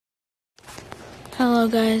Hello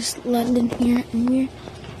guys, London here, and we're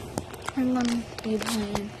going to be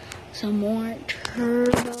playing some more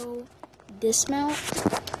turbo dismount.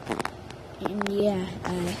 And yeah,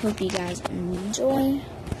 I hope you guys enjoy.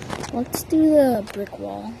 Let's do the brick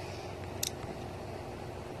wall,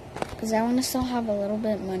 because I want to still have a little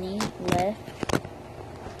bit of money left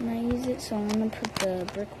when I use it. So I'm going to put the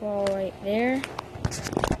brick wall right there,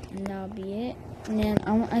 and that'll be it. And then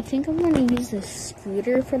I think I'm going to use the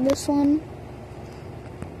scooter for this one.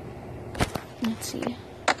 Let's see.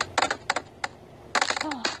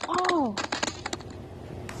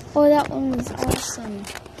 Oh, that one was awesome.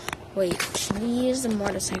 Wait, should we use the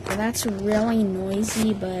motorcycle? That's really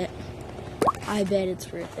noisy, but I bet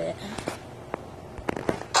it's worth it.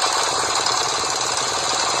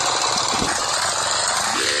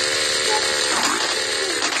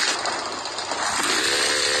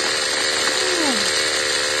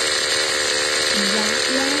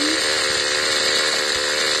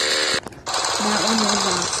 That one was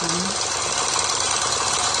awesome.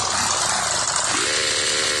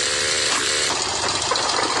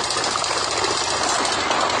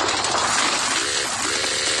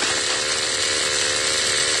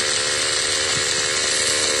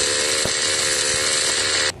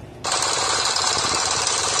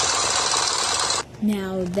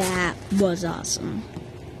 Now that was awesome.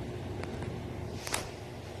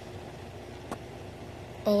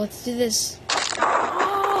 Oh, let's do this.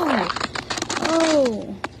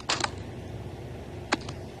 Oh!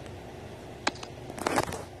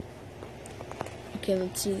 Okay,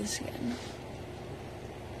 let's do this again.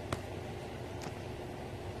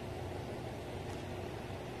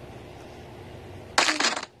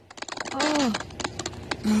 Oh!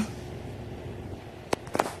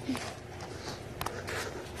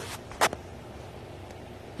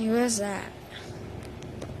 Hey, what is that?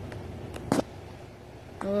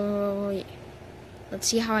 Oh, wait. Let's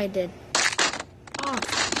see how I did.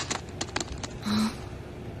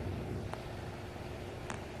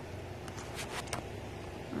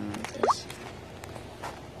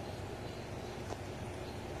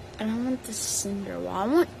 I don't want the cinder wall. I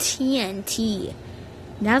want TNT.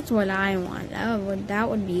 That's what I want. That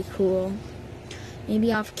would be cool.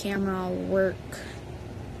 Maybe off camera I'll work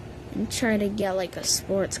and try to get like a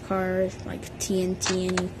sports car, like TNT,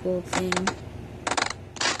 any cool thing.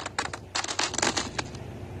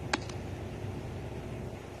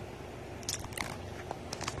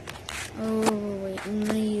 Oh wait, I'm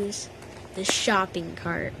gonna use the shopping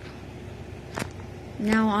cart.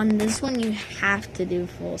 Now on this one you have to do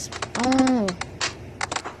full speed.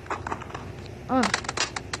 Oh.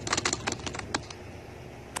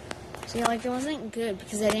 See, like it wasn't good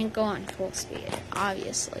because I didn't go on full speed,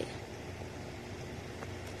 obviously.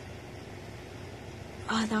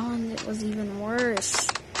 Oh, that one was even worse.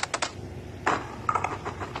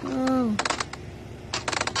 Oh.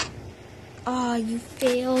 Oh, you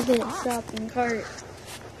failed it, shopping cart.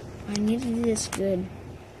 I need to do this good.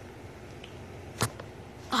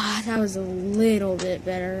 Ah, that was a little bit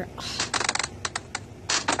better.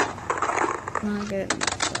 Not good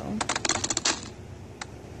enough, though.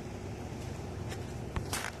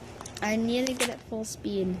 I need to get it full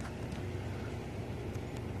speed.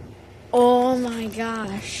 Oh my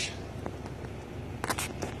gosh.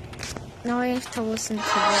 Now I have to listen to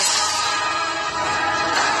this.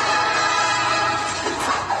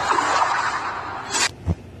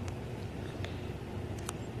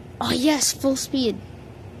 Oh yes, full speed.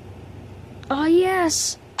 Oh,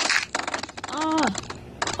 yes!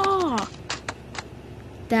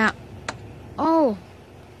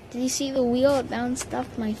 Did you see the wheel? It bounced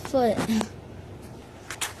off my foot.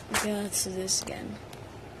 Okay, let's do this again.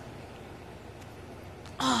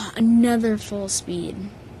 Oh, another full speed.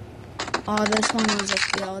 Oh, this one was a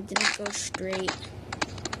fail. It didn't go straight.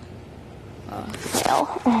 Oh,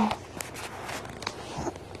 fail.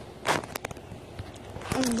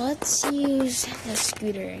 Let's use the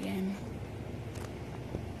scooter again.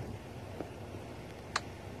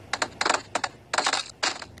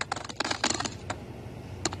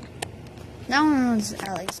 That one was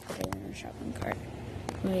at least better than a shopping cart.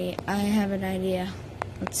 Wait, I have an idea.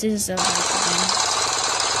 Let's do this over again.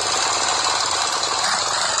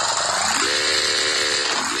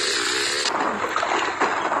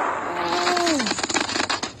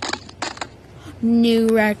 New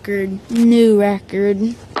record. New record.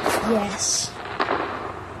 Yes.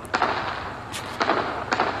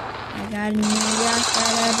 I got a new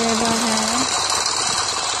record everybody.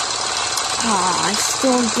 I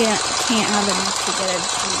still can't have enough to get a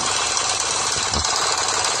beach.